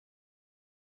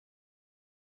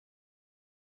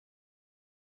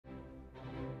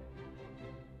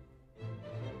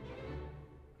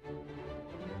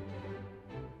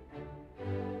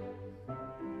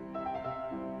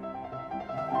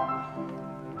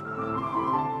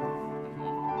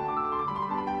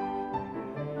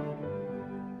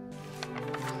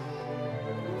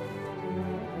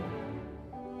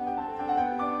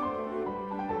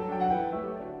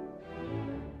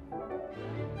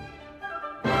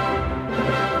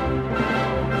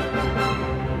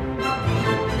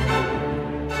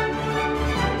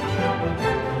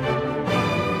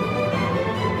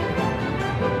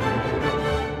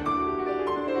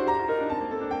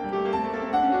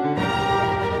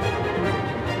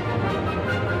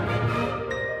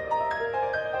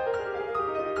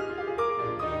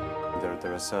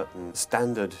certain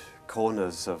standard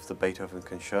corners of the Beethoven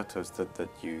concertos that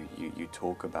you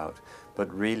talk about,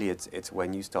 but really it's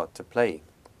when you start to play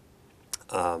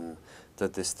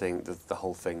that the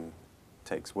whole thing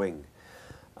takes wing.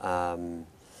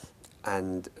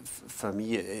 And for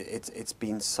me, it's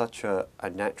been such a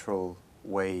natural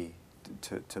way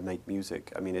to make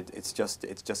music. I mean, it's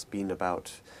just been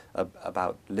about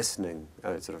listening,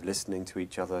 sort of listening to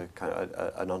each other, kind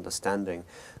of an understanding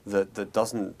that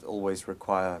doesn't always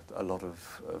require a lot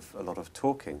of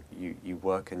talking. You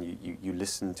work and you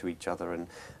listen to each other,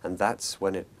 and that's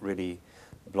when it really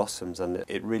blossoms. And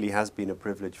it really has been a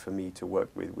privilege for me to work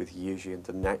with Jiří, and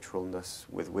the naturalness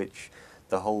with which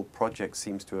the whole project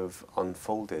seems to have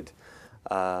unfolded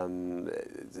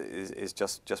is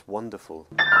just wonderful.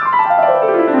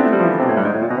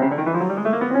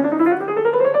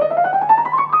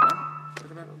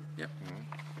 Yeah.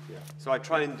 So I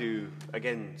try and do,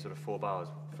 again, sort of 4 bars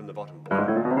from the bottom.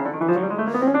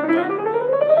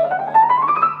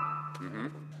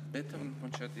 Beethoven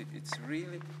concerto, it's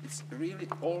really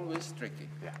always tricky.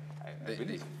 Yeah.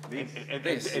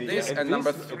 This and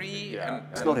number 3. Yeah.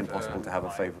 It's not impossible to have a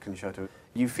favorite concerto.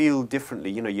 You feel differently,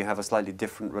 you know, you have a slightly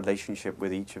different relationship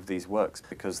with each of these works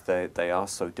because they are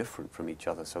so different from each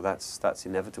other, so that's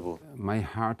inevitable. My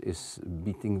heart is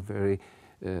beating very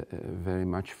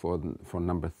much for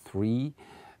number 3,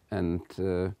 and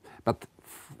but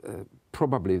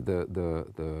probably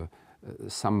the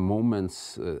some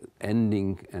moments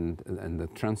ending and the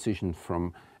transition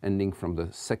from ending from the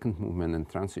second movement and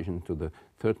transition to the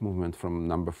third movement from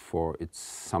number 4, it's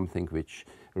something which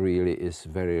really is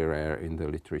very rare in the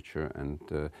literature, and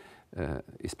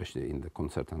especially in the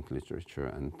concertant literature,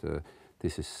 and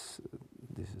this is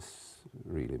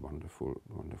really wonderful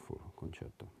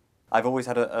concerto. I've always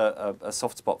had a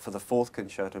soft spot for the 4th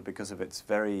concerto because of its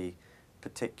very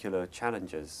particular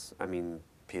challenges. I mean,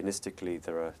 pianistically,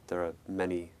 there are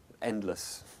many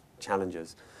endless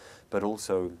challenges, but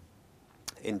also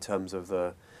in terms of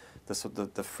the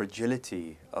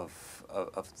fragility of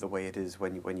the way it is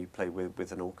when you play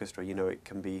with an orchestra. You know, it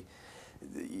can be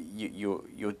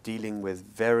you're dealing with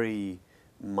very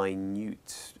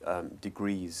minute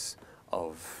degrees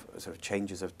of sort of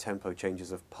changes of tempo,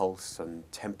 changes of pulse and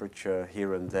temperature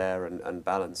here and there, and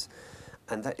balance,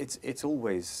 and that it's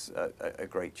always a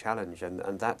great challenge,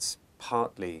 and that's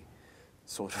partly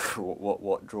sort of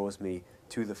what draws me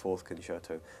to the 4th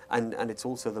concerto, and it's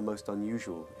also the most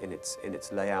unusual in its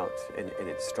layout, in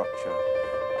its structure.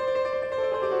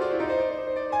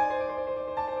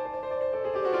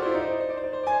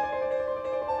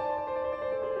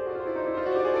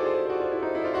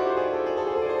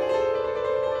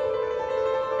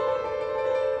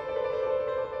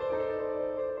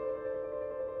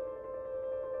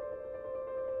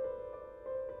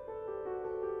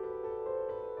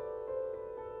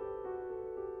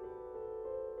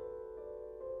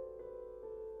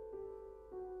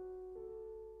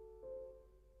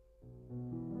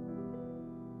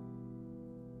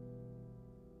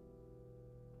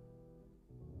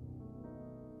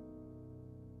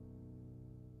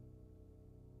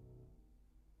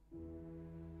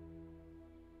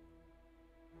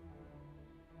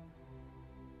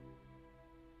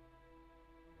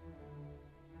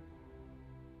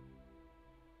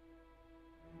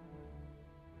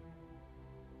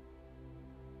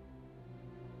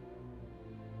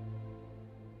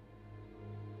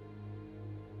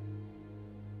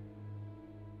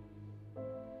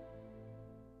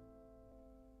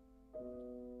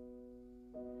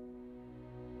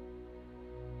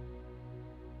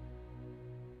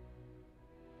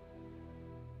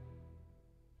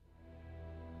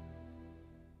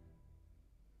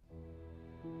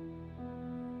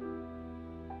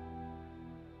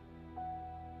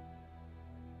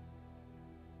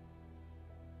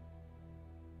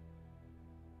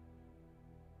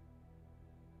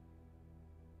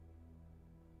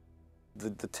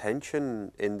 The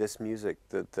tension in this music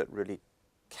that really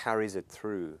carries it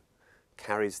through,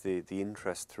 carries the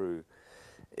interest through,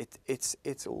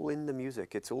 it's all in the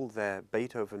music, it's all there.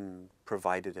 Beethoven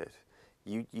provided it.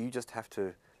 You just have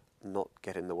to not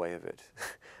get in the way of it.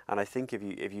 And I think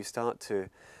if you start to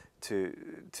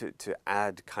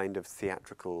add kind of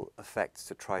theatrical effects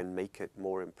to try and make it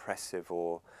more impressive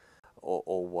or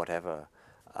whatever,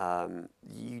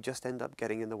 you just end up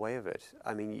getting in the way of it.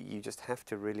 I mean, you just have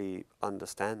to really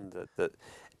understand that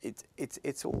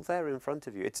it's all there in front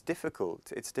of you. It's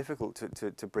difficult. It's difficult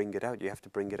to bring it out. You have to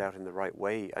bring it out in the right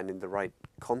way and in the right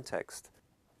context.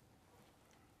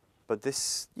 But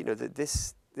this, you know,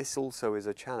 this also is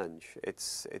a challenge.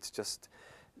 It's just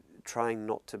trying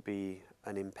not to be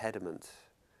an impediment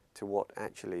to what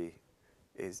actually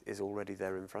is already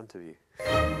there in front of you.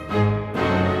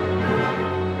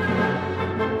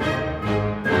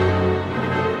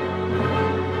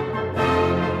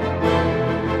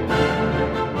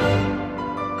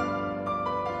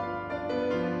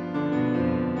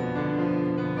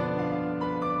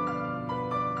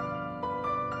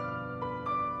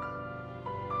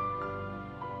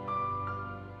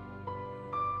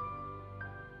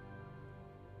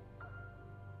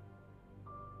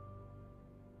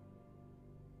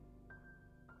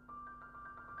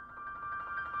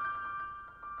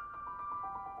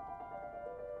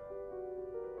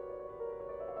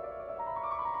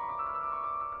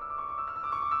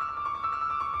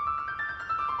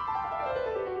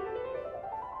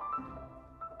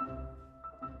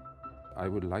 I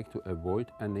would like to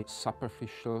avoid any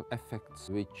superficial effects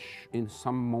which in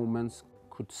some moments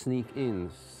could sneak in.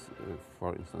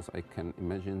 For instance, I can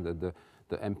imagine that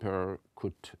the emperor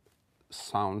could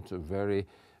sound very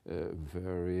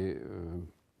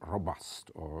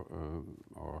robust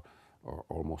or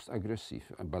almost aggressive,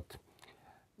 but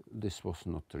this was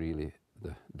not really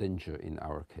the danger in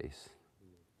our case.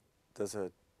 There's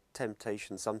a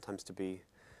temptation sometimes to be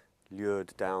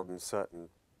lured down certain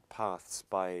paths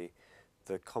by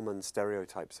the common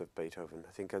stereotypes of Beethoven.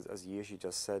 I think, as Jiří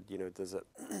just said, you know,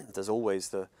 there's always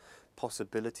the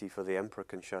possibility for the Emperor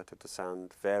Concerto to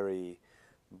sound very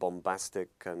bombastic,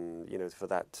 and you know, for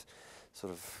that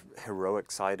sort of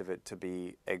heroic side of it to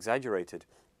be exaggerated.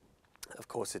 Of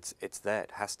course, it's there.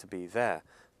 It has to be there,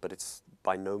 but it's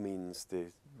by no means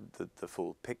the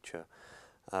full picture.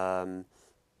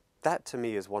 That to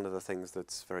me is one of the things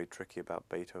that's very tricky about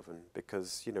Beethoven,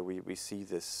 because you know we see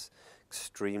this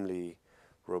extremely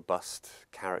robust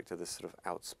character, this sort of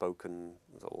outspoken,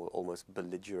 almost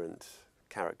belligerent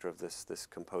character of this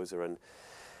composer, and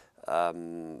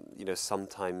you know,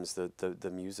 sometimes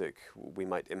the music, we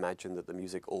might imagine that the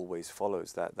music always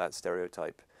follows that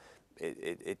stereotype.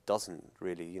 It doesn't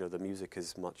really. You know, the music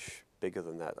is much bigger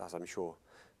than that, as I'm sure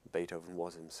Beethoven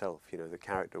was himself. You know, the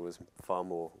character was far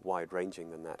more wide-ranging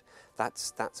than that.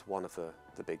 That's one of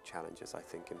the big challenges, I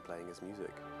think, in playing his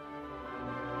music.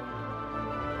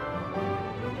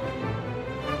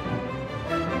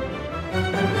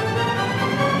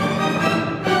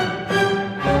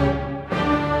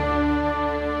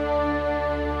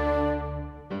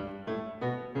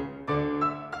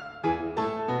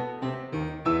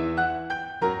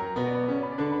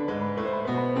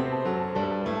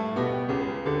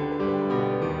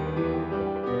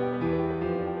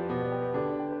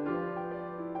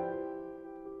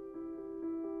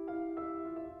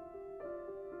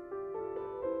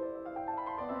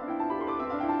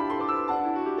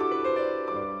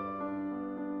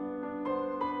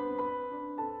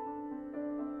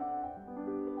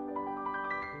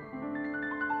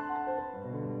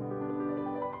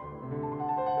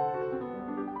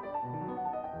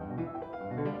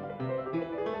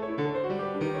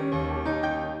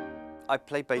 I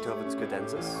play Beethoven's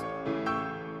cadenzas.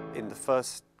 In the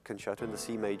first concerto, in the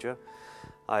C major,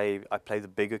 I play the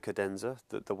bigger cadenza,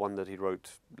 the one that he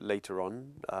wrote later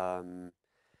on.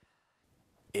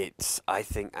 It, I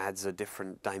think, adds a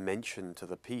different dimension to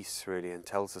the piece, really, and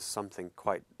tells us something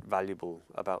quite valuable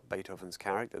about Beethoven's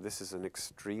character. This is an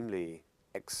extremely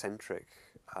eccentric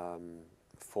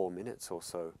 4 minutes or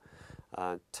so.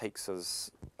 Takes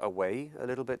us away a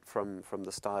little bit from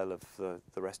the style of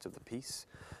the rest of the piece,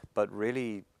 but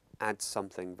really adds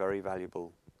something very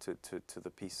valuable to the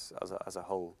piece as a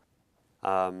whole.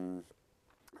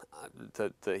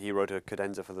 He wrote a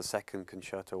cadenza for the second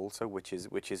concerto also, which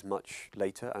is much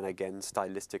later, and again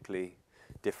stylistically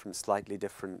different, slightly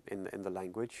different in the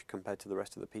language compared to the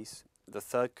rest of the piece. The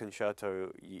third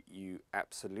concerto, you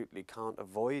absolutely can't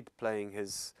avoid playing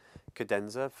his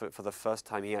cadenza. For the first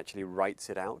time, he actually writes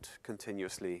it out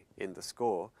continuously in the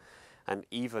score, and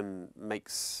even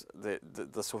makes the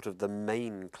sort of the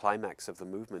main climax of the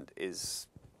movement is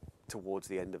towards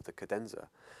the end of the cadenza.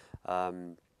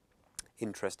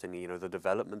 Interestingly, you know, the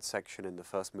development section in the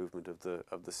first movement of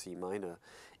the C minor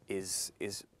is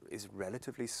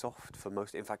relatively soft for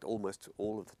most. In fact, almost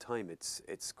all of the time,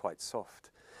 it's quite soft.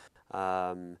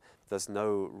 There's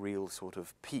no real sort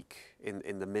of peak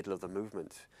in the middle of the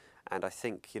movement, and I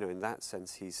think, you know, in that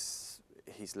sense, he's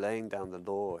laying down the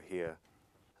law here,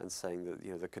 and saying that,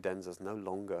 you know, the cadenza is no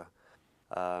longer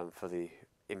for the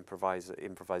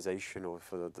improvisation or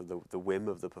for the whim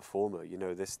of the performer. You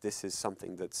know, this is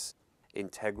something that's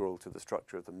integral to the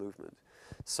structure of the movement.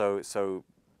 So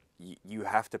you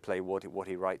have to play what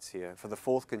he writes here. For the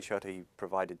fourth concerto, he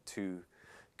provided 2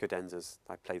 cadenzas.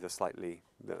 I play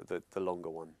the longer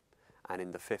one, and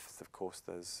in the fifth, of course,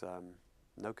 there's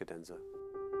no cadenza.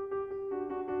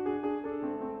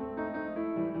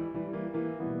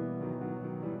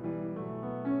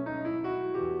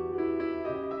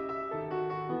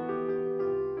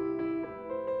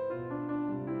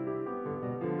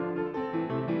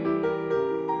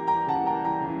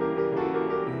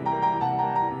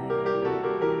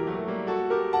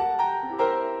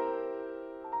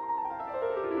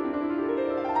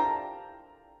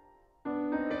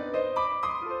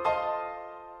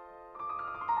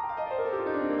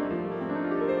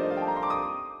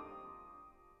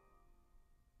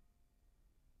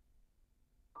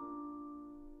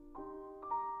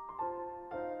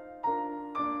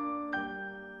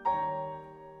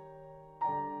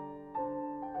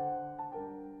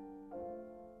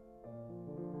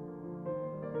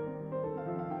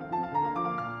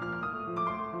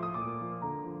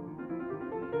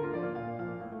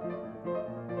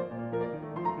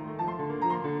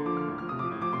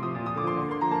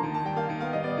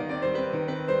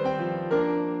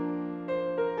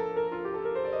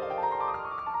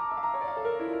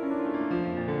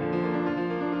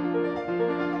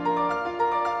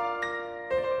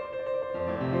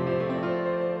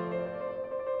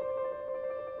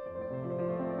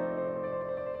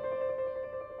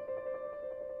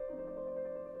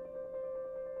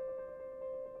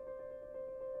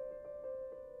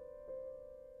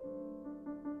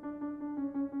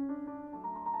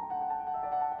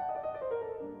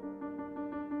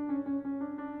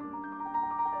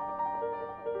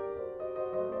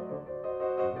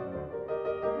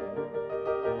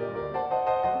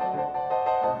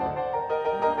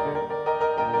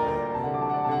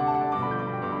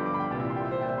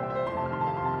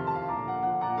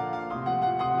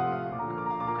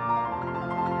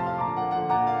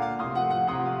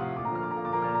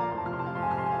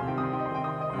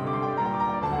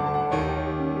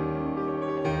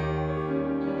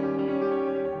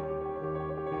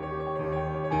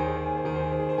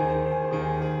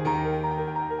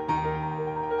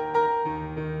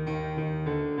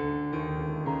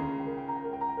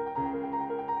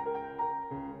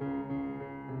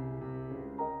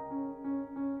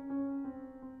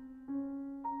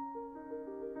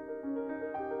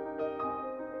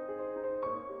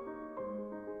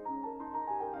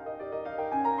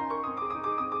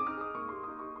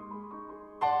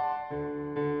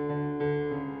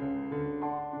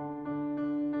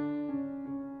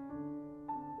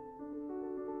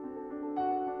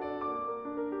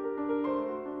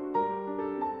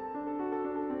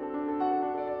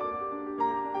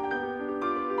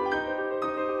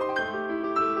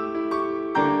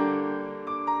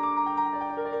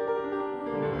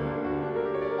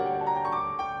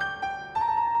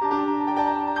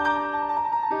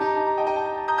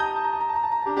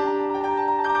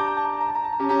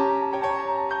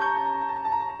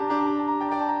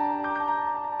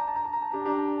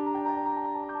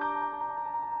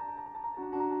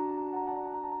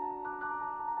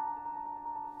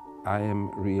 I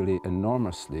am really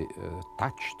enormously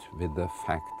touched with the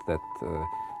fact that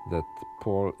that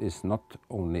Paul is not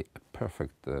only a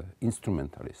perfect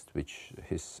instrumentalist, which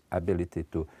his ability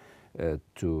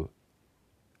to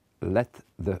let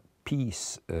the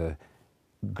piece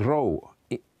grow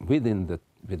within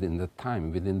the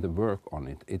time, within the work on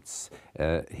it. It's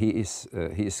he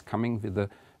is coming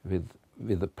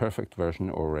with the perfect version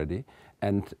already,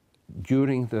 and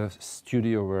during the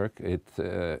studio work,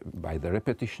 by the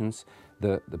repetitions,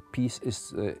 the piece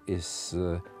is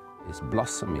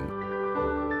blossoming.